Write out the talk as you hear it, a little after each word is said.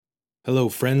Hello,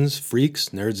 friends, freaks,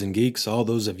 nerds, and geeks, all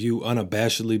those of you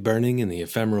unabashedly burning in the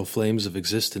ephemeral flames of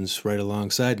existence right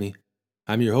alongside me.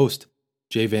 I'm your host,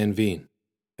 Jay Van Veen,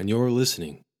 and you're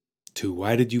listening to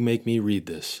Why Did You Make Me Read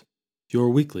This?, your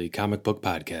weekly comic book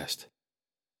podcast.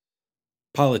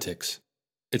 Politics.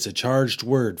 It's a charged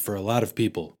word for a lot of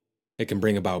people. It can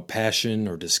bring about passion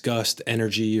or disgust,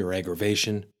 energy or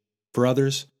aggravation. For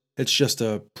others, it's just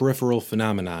a peripheral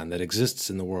phenomenon that exists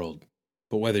in the world.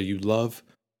 But whether you love,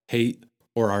 hate,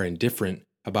 or are indifferent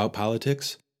about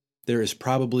politics, there is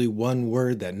probably one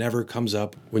word that never comes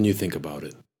up when you think about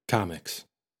it: comics.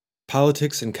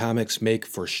 Politics and comics make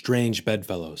for strange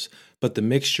bedfellows, but the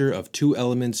mixture of two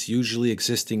elements usually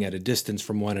existing at a distance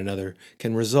from one another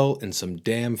can result in some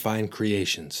damn fine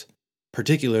creations,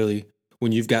 particularly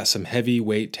when you've got some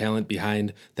heavyweight talent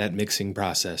behind that mixing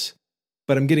process.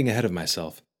 But I'm getting ahead of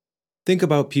myself. Think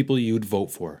about people you'd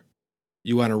vote for.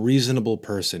 You want a reasonable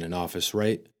person in office,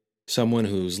 right? Someone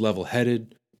who's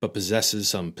level-headed, but possesses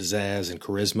some pizzazz and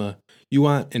charisma. You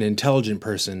want an intelligent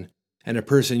person, and a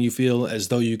person you feel as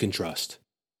though you can trust.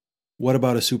 What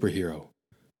about a superhero?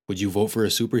 Would you vote for a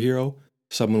superhero?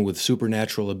 Someone with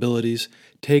supernatural abilities?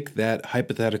 Take that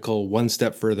hypothetical one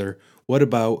step further. What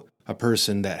about a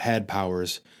person that had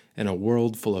powers in a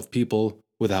world full of people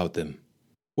without them?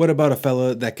 What about a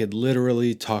fella that could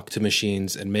literally talk to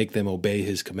machines and make them obey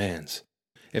his commands?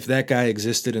 If that guy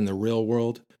existed in the real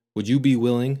world, would you be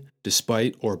willing,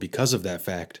 despite or because of that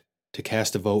fact, to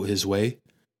cast a vote his way?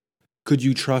 Could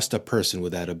you trust a person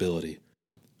with that ability?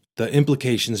 The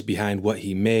implications behind what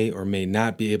he may or may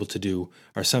not be able to do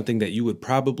are something that you would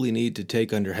probably need to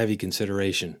take under heavy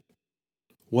consideration.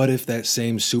 What if that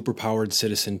same superpowered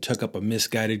citizen took up a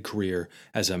misguided career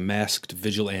as a masked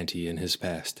vigilante in his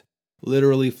past?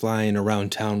 Literally flying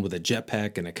around town with a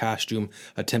jetpack and a costume,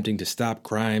 attempting to stop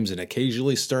crimes and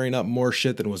occasionally stirring up more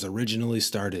shit than was originally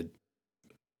started.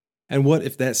 And what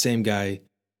if that same guy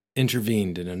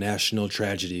intervened in a national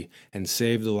tragedy and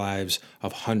saved the lives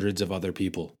of hundreds of other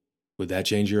people? Would that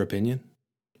change your opinion?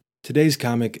 Today's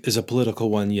comic is a political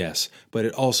one, yes, but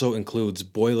it also includes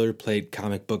boilerplate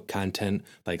comic book content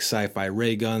like sci-fi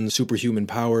ray guns, superhuman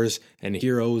powers, and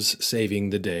heroes saving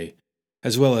the day,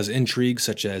 as well as intrigue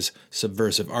such as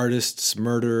subversive artists,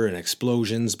 murder and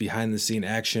explosions, behind-the-scene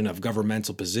action of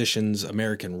governmental positions,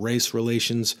 American race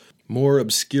relations, more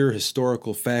obscure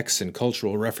historical facts and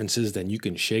cultural references than you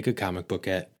can shake a comic book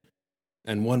at,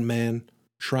 and one man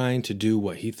trying to do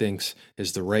what he thinks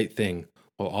is the right thing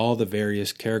while all the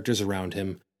various characters around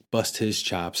him bust his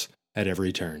chops at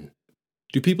every turn.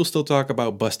 Do people still talk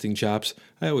about busting chops?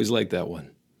 I always like that one.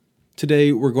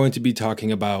 Today, we're going to be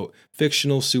talking about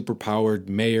fictional superpowered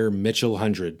Mayor Mitchell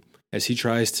Hundred as he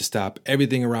tries to stop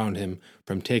everything around him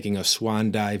from taking a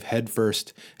swan dive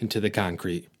headfirst into the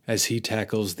concrete as he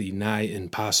tackles the nigh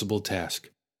impossible task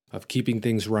of keeping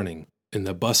things running in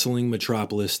the bustling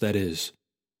metropolis that is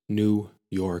New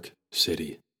York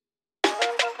City.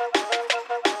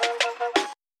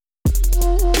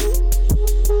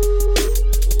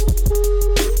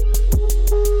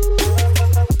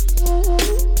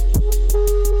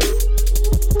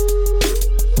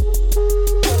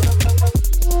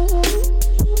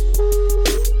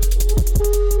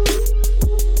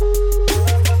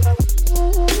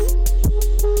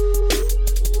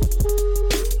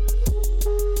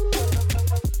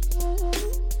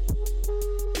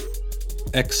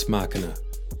 Ex Machina,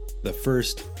 The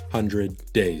First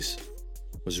 100 Days,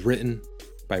 was written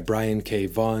by Brian K.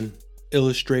 Vaughan,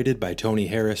 illustrated by Tony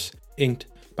Harris, inked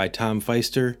by Tom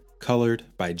Feister, colored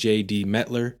by J.D.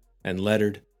 Metler, and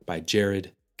lettered by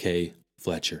Jared K.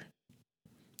 Fletcher.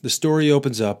 The story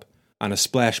opens up on a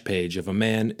splash page of a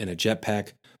man in a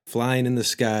jetpack flying in the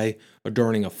sky,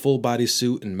 adorning a full-body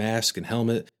suit and mask and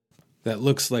helmet that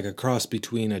looks like a cross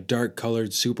between a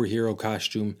dark-colored superhero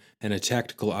costume and a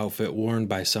tactical outfit worn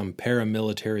by some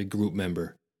paramilitary group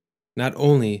member. Not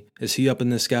only is he up in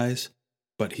the skies,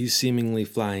 but he's seemingly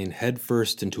flying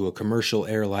headfirst into a commercial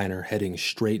airliner heading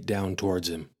straight down towards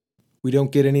him. We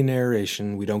don't get any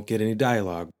narration, we don't get any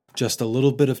dialogue, just a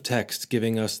little bit of text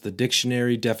giving us the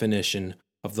dictionary definition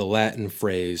of the Latin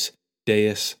phrase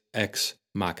Deus ex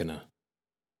machina,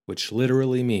 which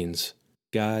literally means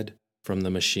God from the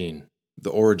machine. The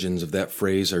origins of that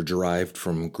phrase are derived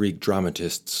from Greek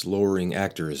dramatists lowering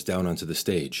actors down onto the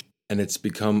stage, and it's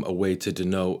become a way to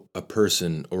denote a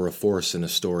person or a force in a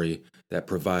story that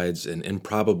provides an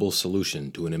improbable solution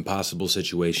to an impossible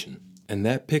situation. And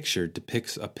that picture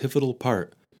depicts a pivotal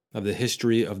part of the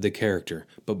history of the character.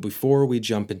 But before we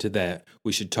jump into that,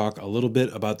 we should talk a little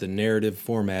bit about the narrative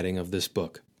formatting of this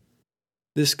book.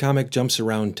 This comic jumps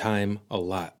around time a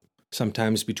lot.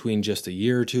 sometimes between just a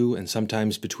year or two and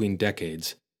sometimes between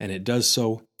decades, and it does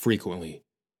so frequently.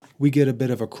 We get a bit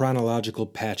of a chronological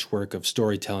patchwork of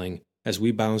storytelling as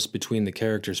we bounce between the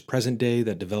character's present day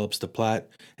that develops the plot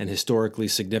and historically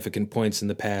significant points in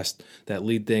the past that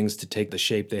lead things to take the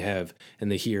shape they have in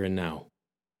the here and now.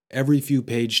 Every few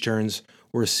page turns,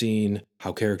 we're seeing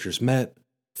how characters met,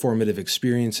 formative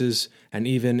experiences, and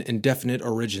even indefinite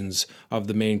origins of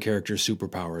the main character's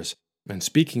superpowers. And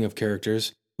speaking of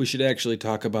characters, we should actually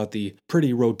talk about the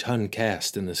pretty rotund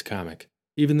cast in this comic.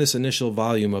 Even this initial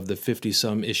volume of the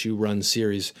 50-some issue run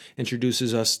series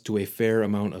introduces us to a fair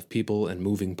amount of people and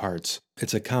moving parts.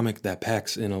 It's a comic that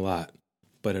packs in a lot,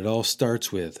 but it all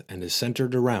starts with and is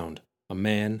centered around a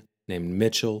man named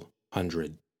Mitchell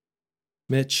Hundred.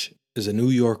 Mitch is a New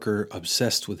Yorker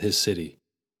obsessed with his city.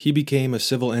 He became a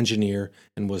civil engineer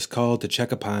and was called to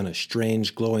check upon a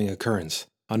strange glowing occurrence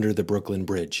under the Brooklyn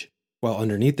Bridge. While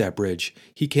underneath that bridge,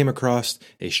 he came across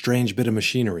a strange bit of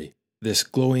machinery. This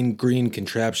glowing green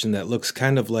contraption that looks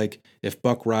kind of like if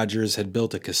Buck Rogers had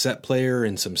built a cassette player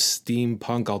in some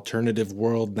steampunk alternative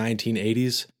world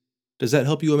 1980s. Does that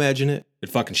help you imagine it? It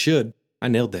fucking should. I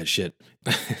nailed that shit.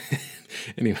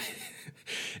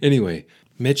 Anyway,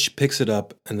 Mitch picks it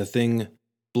up and the thing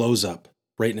blows up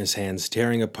right in his hands,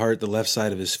 tearing apart the left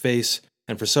side of his face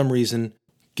and for some reason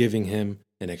giving him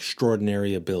an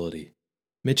extraordinary ability.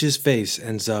 Mitch's face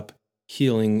ends up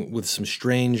healing with some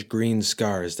strange green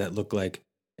scars that look like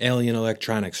alien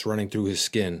electronics running through his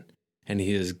skin, and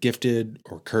he is gifted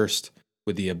or cursed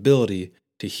with the ability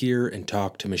to hear and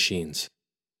talk to machines.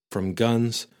 From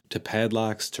guns to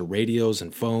padlocks to radios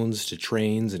and phones to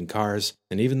trains and cars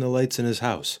and even the lights in his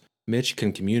house, Mitch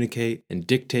can communicate and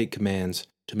dictate commands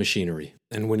to machinery.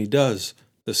 And when he does,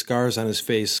 the scars on his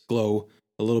face glow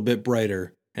a little bit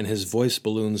brighter and his voice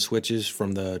balloon switches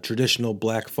from the traditional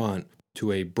black font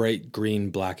to a bright green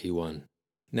blocky one.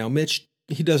 Now Mitch,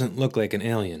 he doesn't look like an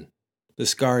alien. The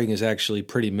scarring is actually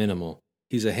pretty minimal.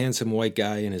 He's a handsome white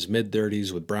guy in his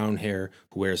mid-30s with brown hair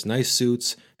who wears nice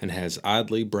suits and has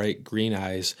oddly bright green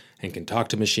eyes and can talk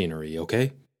to machinery,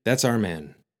 okay? That's our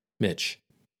man, Mitch.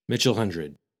 Mitchell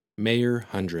Hundred. Mayor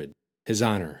Hundred. His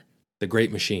honor, the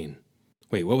Great Machine.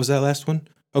 Wait, what was that last one?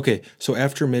 Okay, so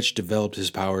after Mitch developed his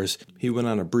powers, he went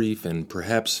on a brief and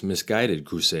perhaps misguided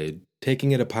crusade,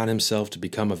 taking it upon himself to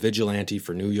become a vigilante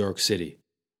for New York City.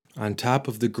 On top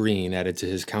of the green added to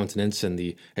his countenance and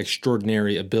the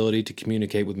extraordinary ability to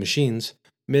communicate with machines,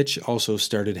 Mitch also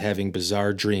started having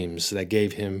bizarre dreams that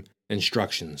gave him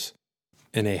instructions.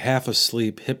 In a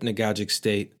half-asleep, hypnagogic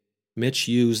state, Mitch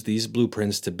used these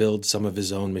blueprints to build some of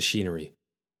his own machinery.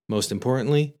 Most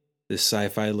importantly, this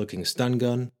sci-fi looking stun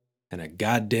gun and a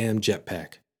goddamn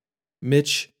jetpack.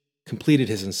 Mitch completed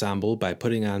his ensemble by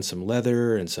putting on some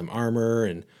leather and some armor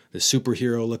and the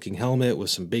superhero-looking helmet with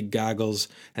some big goggles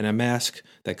and a mask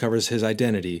that covers his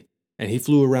identity, and he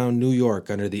flew around New York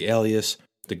under the alias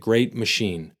The Great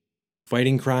Machine,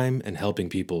 fighting crime and helping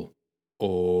people.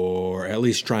 Or at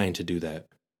least trying to do that.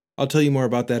 I'll tell you more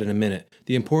about that in a minute.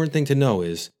 The important thing to know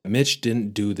is Mitch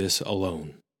didn't do this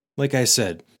alone. Like I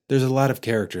said, there's a lot of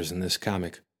characters in this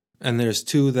comic, and there's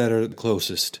two that are the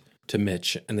closest to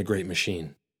Mitch and the Great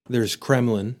Machine. There's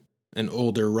Kremlin, an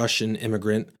older Russian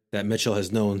immigrant that Mitchell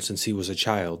has known since he was a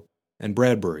child, and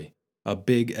Bradbury, a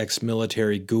big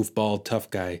ex-military goofball tough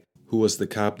guy who was the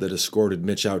cop that escorted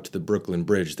Mitch out to the Brooklyn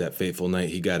Bridge that fateful night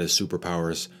he got his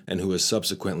superpowers and who has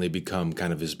subsequently become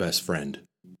kind of his best friend.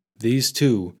 These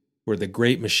two were the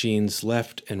Great Machine's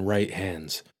left and right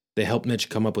hands. They helped Mitch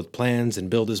come up with plans and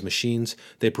build his machines.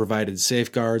 They provided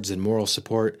safeguards and moral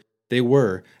support. They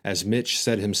were, as Mitch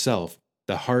said himself,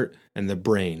 the heart and the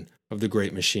brain of the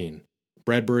Great Machine.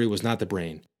 Bradbury was not the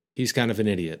brain. He's kind of an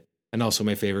idiot, and also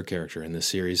my favorite character in this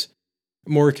series.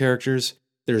 More characters.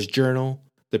 There's Journal,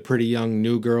 the pretty young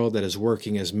new girl that is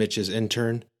working as Mitch's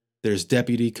intern. There's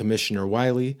Deputy Commissioner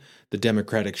Wiley, the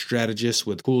Democratic strategist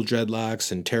with cool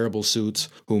dreadlocks and terrible suits,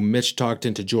 whom Mitch talked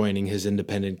into joining his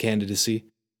independent candidacy.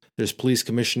 There's Police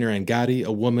Commissioner Angadi,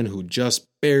 a woman who just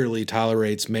barely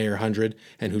tolerates Mayor Hundred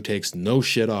and who takes no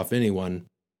shit off anyone.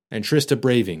 And Trista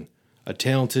Braving, a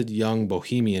talented young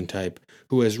bohemian type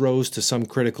who has rose to some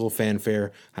critical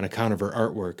fanfare on account of her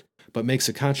artwork, but makes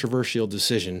a controversial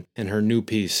decision in her new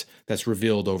piece that's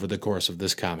revealed over the course of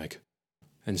this comic.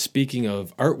 And speaking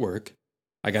of artwork,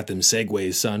 I got them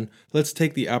segues, son. Let's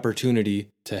take the opportunity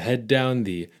to head down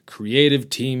the Creative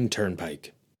Team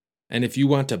Turnpike. And if you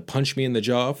want to punch me in the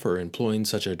jaw for employing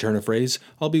such a turn of phrase,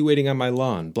 I'll be waiting on my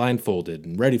lawn, blindfolded,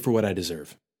 and ready for what I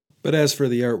deserve. But as for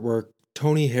the artwork,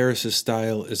 Tony Harris's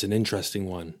style is an interesting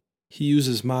one. He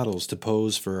uses models to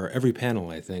pose for every panel,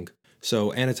 I think,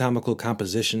 so anatomical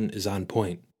composition is on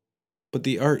point. but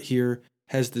the art here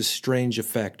has this strange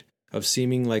effect of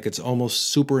seeming like it's almost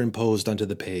superimposed onto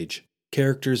the page.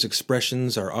 Characters'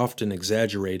 expressions are often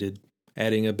exaggerated,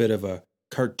 adding a bit of a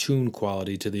cartoon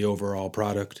quality to the overall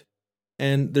product.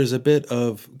 And there's a bit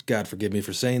of, God forgive me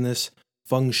for saying this,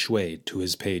 feng shui to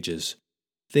his pages.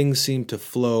 Things seem to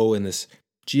flow in this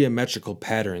geometrical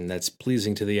pattern that's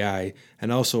pleasing to the eye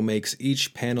and also makes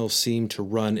each panel seem to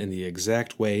run in the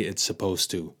exact way it's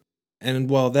supposed to. And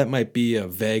while that might be a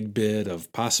vague bit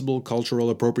of possible cultural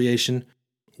appropriation,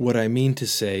 what I mean to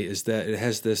say is that it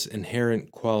has this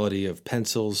inherent quality of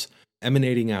pencils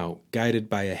emanating out, guided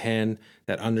by a hand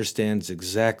that understands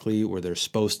exactly where they're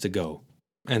supposed to go.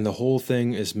 And the whole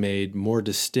thing is made more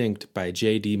distinct by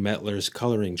J.D. Mettler's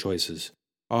coloring choices,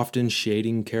 often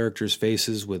shading characters'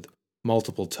 faces with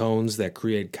multiple tones that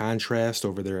create contrast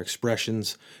over their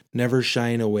expressions, never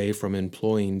shying away from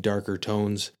employing darker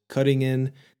tones, cutting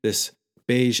in this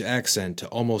beige accent to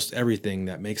almost everything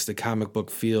that makes the comic book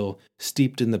feel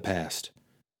steeped in the past.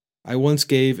 I once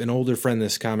gave an older friend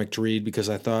this comic to read because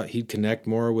I thought he'd connect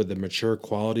more with the mature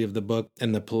quality of the book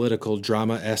and the political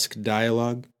drama-esque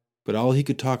dialogue, but all he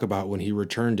could talk about when he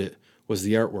returned it was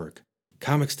the artwork.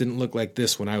 "Comics didn't look like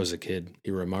this when I was a kid,"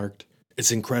 he remarked.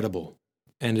 "It's incredible."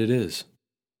 And it is.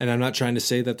 And I'm not trying to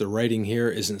say that the writing here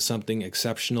isn't something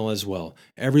exceptional as well.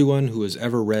 Everyone who has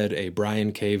ever read a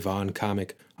Brian K. Vaughan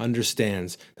comic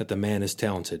understands that the man is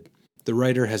talented. The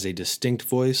writer has a distinct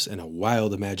voice and a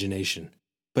wild imagination.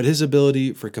 But his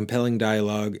ability for compelling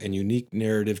dialogue and unique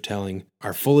narrative telling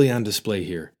are fully on display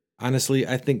here. Honestly,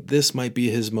 I think this might be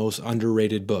his most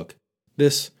underrated book.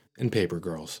 This and Paper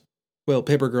Girls. Well,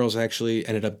 Paper Girls actually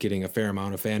ended up getting a fair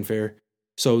amount of fanfare.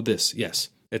 So this, yes,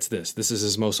 it's this. This is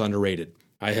his most underrated.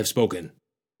 I have spoken.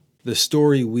 The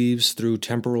story weaves through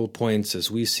temporal points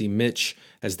as we see Mitch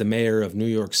as the mayor of New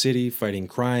York City fighting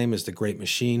crime as the Great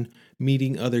Machine,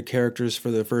 meeting other characters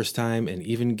for the first time, and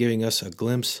even giving us a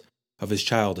glimpse of his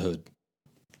childhood.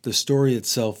 The story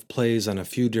itself plays on a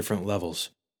few different levels.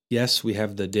 Yes, we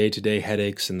have the day-to-day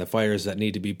headaches and the fires that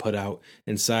need to be put out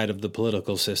inside of the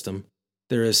political system.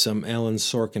 There is some Alan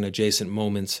Sorkin adjacent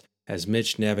moments as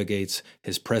Mitch navigates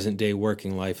his present-day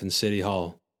working life in City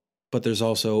Hall. But there's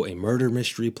also a murder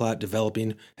mystery plot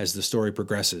developing as the story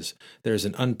progresses. There's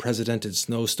an unprecedented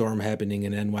snowstorm happening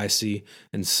in NYC,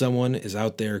 and someone is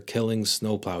out there killing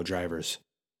snowplow drivers.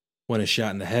 One is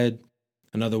shot in the head.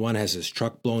 Another one has his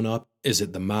truck blown up. Is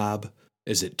it the mob?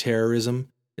 Is it terrorism?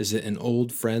 Is it an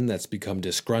old friend that's become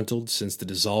disgruntled since the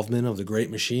dissolvement of the Great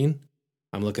Machine?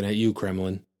 I'm looking at you,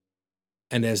 Kremlin.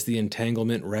 And as the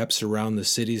entanglement wraps around the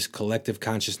city's collective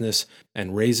consciousness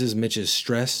and raises Mitch's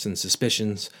stress and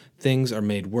suspicions, things are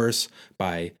made worse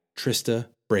by Trista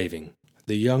Braving,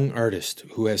 the young artist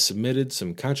who has submitted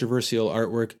some controversial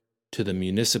artwork to the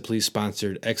municipally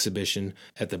sponsored exhibition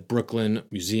at the Brooklyn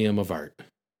Museum of Art.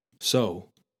 So,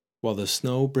 while the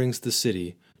snow brings the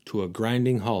city to a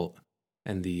grinding halt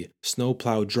and the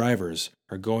snowplow drivers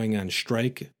are going on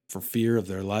strike for fear of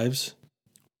their lives,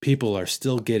 people are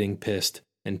still getting pissed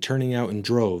and turning out in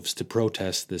droves to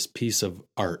protest this piece of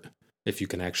art, if you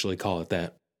can actually call it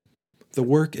that. The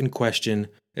work in question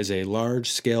is a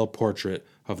large-scale portrait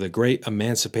of the great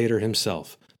emancipator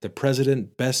himself, the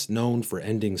president best known for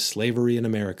ending slavery in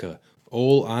America.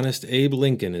 Old Honest Abe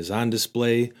Lincoln is on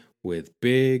display with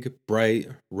big, bright,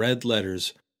 red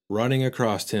letters running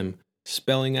across him,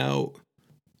 spelling out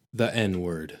the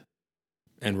N-word.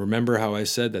 And remember how I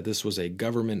said that this was a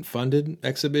government-funded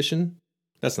exhibition?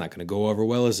 That's not going to go over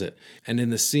well, is it? And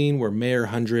in the scene where Mayor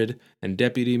Hundred and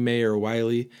Deputy Mayor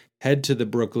Wiley head to the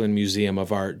Brooklyn Museum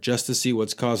of Art just to see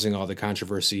what's causing all the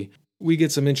controversy, we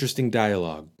get some interesting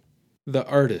dialogue. The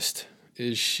artist,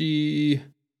 is she...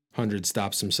 Hundred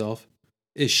stops himself.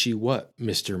 Is she what,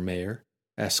 Mr. Mayor?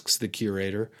 Asks the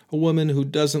curator, a woman who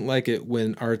doesn't like it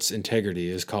when art's integrity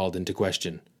is called into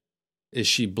question. Is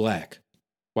she black?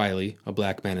 Wiley, a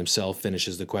black man himself,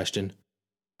 finishes the question.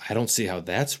 I don't see how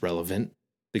that's relevant,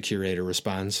 the curator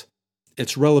responds.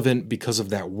 It's relevant because of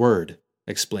that word,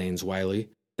 explains Wiley.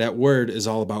 That word is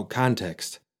all about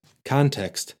context.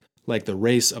 Context, like the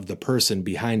race of the person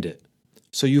behind it.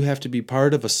 So you have to be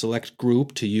part of a select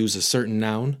group to use a certain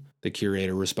noun, the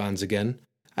curator responds again.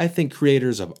 I think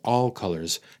creators of all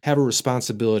colors have a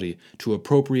responsibility to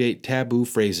appropriate taboo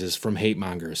phrases from hate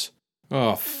mongers.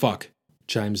 Oh, fuck,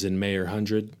 chimes in Mayor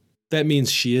Hundred. That means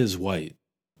she is white.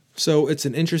 So it's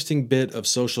an interesting bit of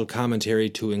social commentary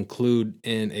to include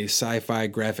in a sci-fi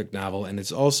graphic novel, and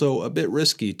it's also a bit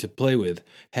risky to play with,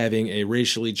 having a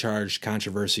racially charged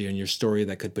controversy in your story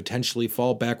that could potentially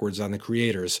fall backwards on the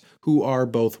creators, who are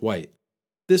both white.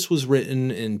 This was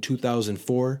written in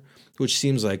 2004, which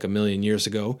seems like a million years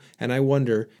ago, and I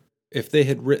wonder, If they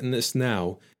had written this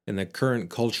now, in the current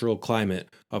cultural climate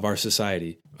of our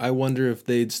society, I wonder if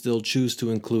they'd still choose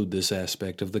to include this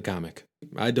aspect of the comic.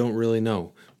 I don't really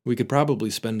know. We could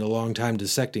probably spend a long time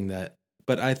dissecting that,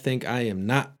 but I think I am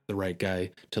not the right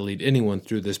guy to lead anyone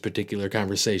through this particular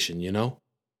conversation, you know?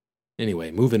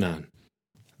 Anyway, moving on.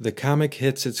 The comic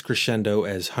hits its crescendo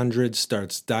as Hundred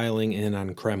starts dialing in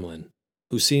on Kremlin,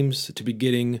 who seems to be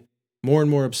getting more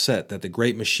and more upset that the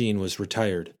Great Machine was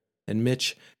retired, and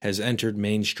Mitch has entered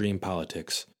mainstream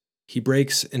politics. He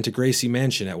breaks into Gracie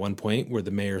Mansion at one point, where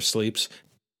the mayor sleeps,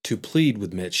 to plead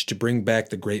with Mitch to bring back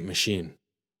the Great Machine.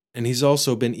 And he's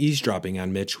also been eavesdropping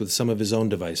on Mitch with some of his own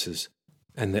devices.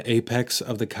 And the apex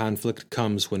of the conflict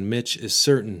comes when Mitch is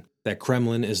certain that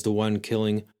Kremlin is the one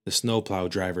killing the snowplow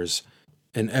drivers,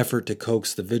 an effort to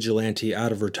coax the vigilante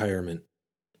out of retirement.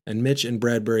 And Mitch and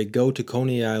Bradbury go to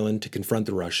Coney Island to confront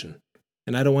the Russian.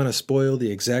 And I don't want to spoil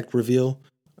the exact reveal,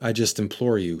 I just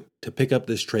implore you to pick up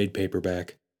this trade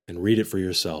paperback and read it for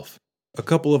yourself. A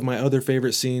couple of my other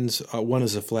favorite scenes, one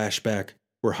is a flashback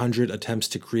where Hundred attempts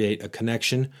to create a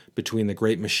connection between the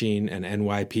Great Machine and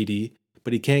NYPD,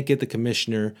 but he can't get the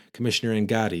Commissioner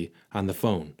Ngati, on the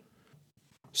phone.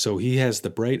 So he has the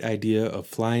bright idea of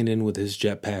flying in with his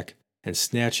jetpack and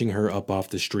snatching her up off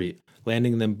the street,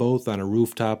 landing them both on a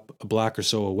rooftop a block or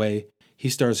so away. He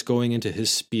starts going into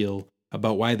his spiel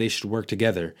about why they should work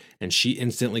together, and she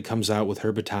instantly comes out with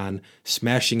her baton,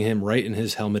 smashing him right in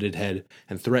his helmeted head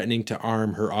and threatening to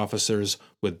arm her officers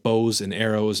with bows and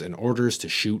arrows and orders to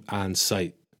shoot on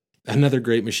sight. Another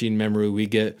Great Machine memory we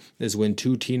get is when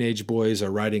two teenage boys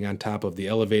are riding on top of the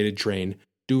elevated train,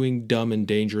 doing dumb and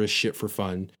dangerous shit for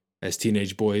fun, as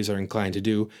teenage boys are inclined to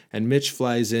do, and Mitch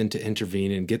flies in to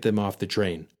intervene and get them off the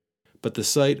train. But the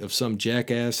sight of some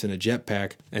jackass in a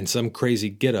jetpack and some crazy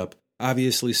get-up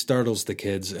obviously startles the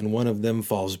kids, and one of them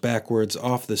falls backwards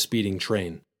off the speeding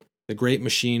train. The Great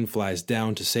Machine flies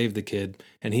down to save the kid,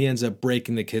 and he ends up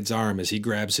breaking the kid's arm as he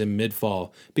grabs him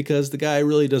mid-fall, because the guy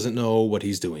really doesn't know what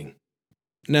he's doing.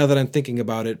 Now that I'm thinking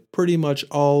about it, pretty much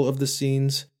all of the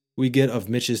scenes we get of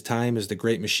Mitch's time as the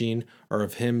Great Machine are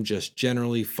of him just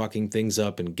generally fucking things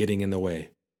up and getting in the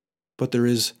way. But there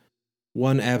is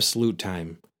one absolute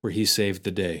time where he saved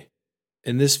the day.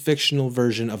 In this fictional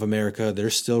version of America, there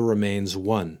still remains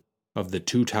one of the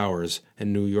two towers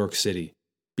in New York City,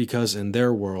 because in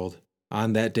their world,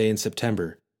 on that day in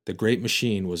September, the Great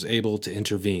Machine was able to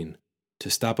intervene, to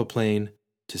stop a plane,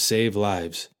 to save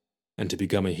lives, and to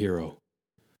become a hero.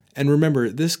 And remember,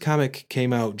 this comic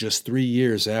came out just 3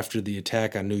 years after the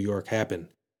attack on New York happened.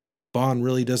 Vaughn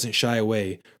really doesn't shy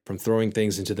away from throwing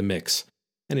things into the mix,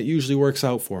 and it usually works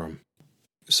out for him.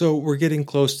 So we're getting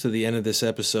close to the end of this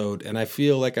episode, and I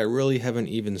feel like I really haven't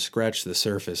even scratched the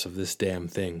surface of this damn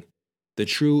thing. The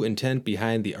true intent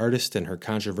behind the artist and her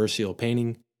controversial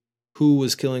painting, who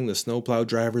was killing the snowplow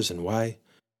drivers and why,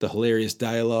 the hilarious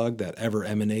dialogue that ever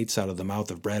emanates out of the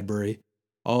mouth of Bradbury,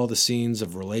 all the scenes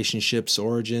of relationships,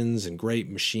 origins, and Great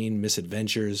Machine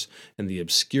misadventures, and the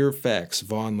obscure facts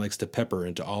Vaughn likes to pepper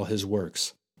into all his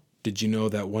works. Did you know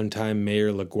that one time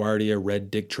Mayor LaGuardia read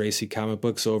Dick Tracy comic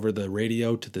books over the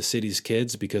radio to the city's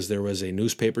kids because there was a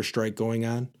newspaper strike going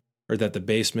on? Or that the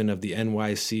basement of the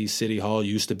NYC City Hall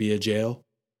used to be a jail?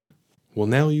 Well,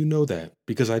 now you know that,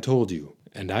 because I told you,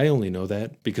 and I only know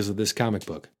that because of this comic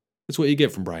book. That's what you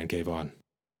get from Brian K. Vaughan.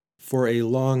 For a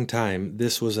long time,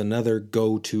 this was another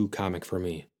go-to comic for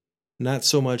me. Not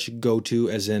so much go-to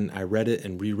as in I read it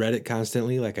and reread it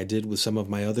constantly like I did with some of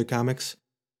my other comics,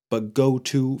 but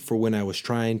go-to for when I was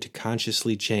trying to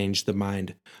consciously change the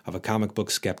mind of a comic book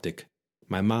skeptic.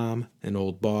 My mom, an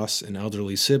old boss, an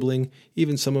elderly sibling,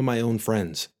 even some of my own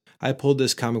friends. I pulled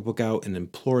this comic book out and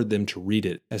implored them to read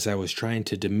it as I was trying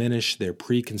to diminish their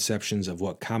preconceptions of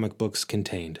what comic books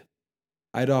contained.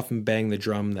 I'd often bang the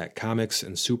drum that comics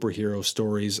and superhero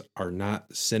stories are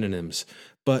not synonyms,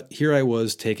 but here I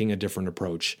was taking a different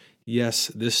approach. Yes,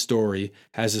 this story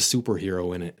has a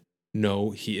superhero in it.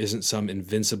 No, he isn't some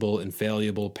invincible,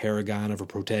 infallible paragon of a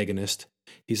protagonist.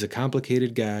 He's a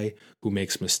complicated guy who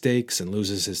makes mistakes and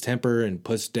loses his temper and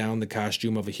puts down the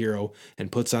costume of a hero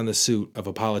and puts on the suit of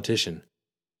a politician.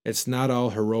 It's not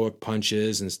all heroic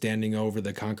punches and standing over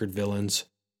the conquered villains.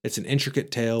 It's an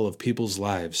intricate tale of people's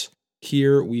lives.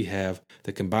 Here we have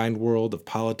the combined world of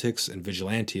politics and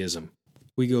vigilantism.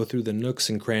 We go through the nooks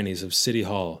and crannies of City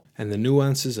Hall, and the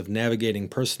nuances of navigating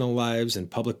personal lives and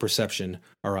public perception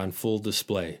are on full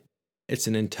display. It's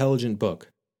an intelligent book.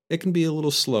 It can be a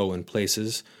little slow in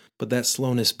places, but that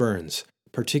slowness burns,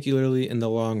 particularly in the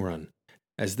long run,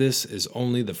 as this is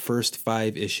only the first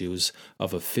 5 issues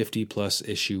of a 50-plus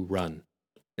issue run.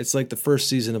 It's like the first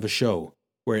season of a show,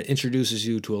 where it introduces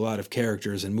you to a lot of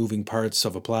characters and moving parts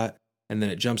of a plot, and then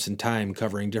it jumps in time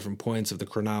covering different points of the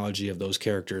chronology of those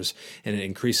characters, and it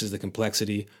increases the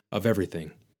complexity of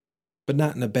everything. But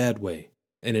not in a bad way,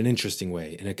 in an interesting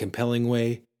way, in a compelling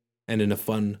way, and in a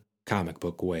fun comic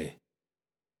book way.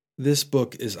 This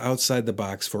book is outside the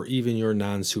box for even your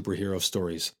non-superhero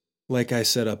stories. Like I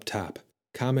said up top,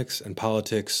 comics and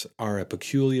politics are a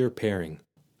peculiar pairing.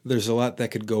 There's a lot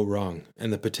that could go wrong,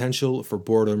 and the potential for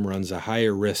boredom runs a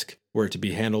higher risk were it to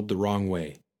be handled the wrong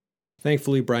way.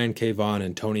 Thankfully, Brian K. Vaughan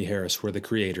and Tony Harris were the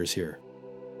creators here.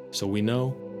 So we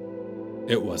know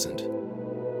it wasn't.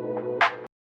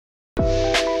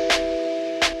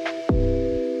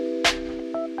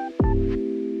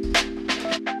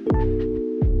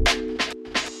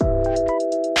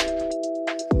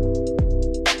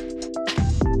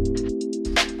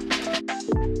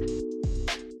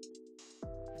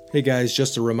 Hey guys,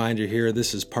 just a reminder here,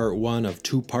 this is part 1 of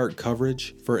 2-part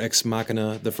coverage for Ex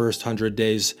Machina, The First 100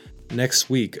 Days. Next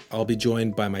week, I'll be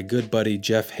joined by my good buddy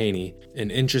Jeff Haney,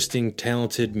 an interesting,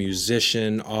 talented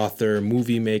musician, author,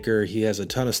 movie maker. He has a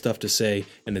ton of stuff to say,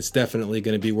 and it's definitely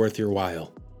going to be worth your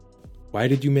while. Why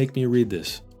Did You Make Me Read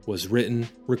This? Was written,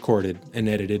 recorded, and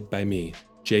edited by me,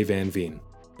 Jay Van Veen.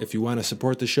 If you want to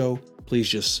support the show, please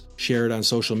just share it on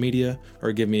social media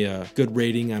or give me a good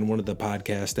rating on one of the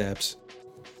podcast apps.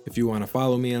 If you want to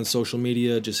follow me on social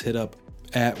media, just hit up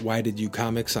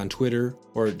 @WhyDidYouComics on Twitter,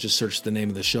 or just search the name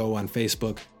of the show on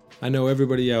Facebook. I know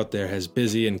everybody out there has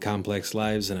busy and complex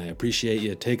lives, and I appreciate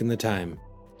you taking the time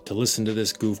to listen to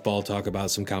this goofball talk about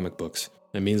some comic books.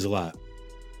 It means a lot.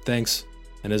 Thanks,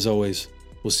 and as always,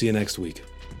 we'll see you next week.